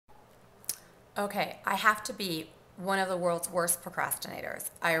Okay, I have to be one of the world's worst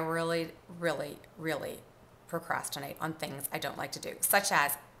procrastinators. I really, really, really procrastinate on things I don't like to do, such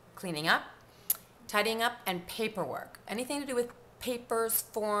as cleaning up, tidying up, and paperwork. Anything to do with papers,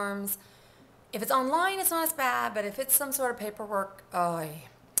 forms. If it's online, it's not as bad, but if it's some sort of paperwork, oh.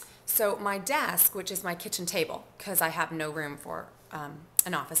 So my desk, which is my kitchen table, because I have no room for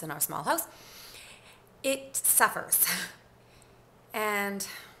an office in our small house, it suffers. And,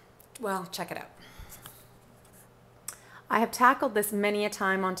 well, check it out. I have tackled this many a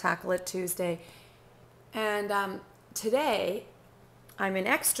time on Tackle It Tuesday, and today I'm in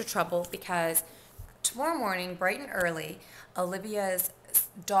extra trouble because tomorrow morning, bright and early, Olivia's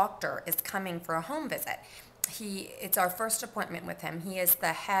doctor is coming for a home visit. It's our first appointment with him. He is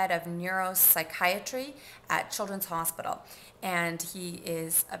the head of neuropsychiatry at Children's Hospital, and he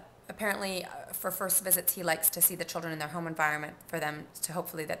is apparently for first visits he likes to see the children in their home environment for them to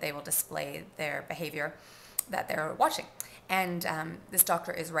hopefully that they will display their behavior that they're watching. And this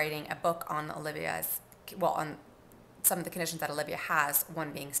doctor is writing a book on on some of the conditions that Olivia has,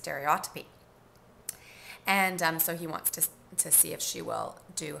 one being stereotypy. And so he wants to see if she will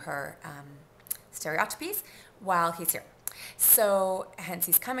do her stereotypies while he's here. So hence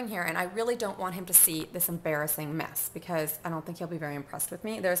he's coming here, and I really don't want him to see this embarrassing mess because I don't think he'll be very impressed with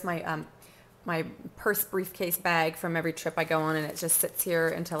me. There's my my purse briefcase bag from every trip I go on, and it just sits here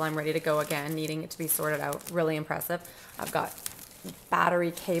until I'm ready to go again, needing it to be sorted out. Really impressive. I've got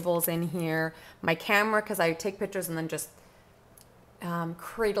battery cables in here, my camera, because I take pictures and then just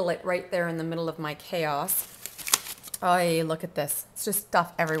cradle it right there in the middle of my chaos. Oh, look at this. It's just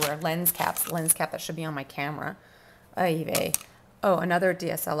stuff everywhere. Lens cap that should be on my camera. Ay vey. Oh, another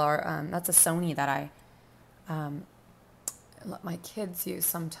DSLR. That's a Sony that I let my kids use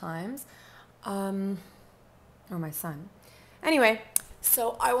sometimes. Or my son. Anyway,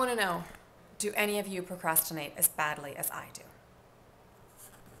 so I want to know, do any of you procrastinate as badly as I do?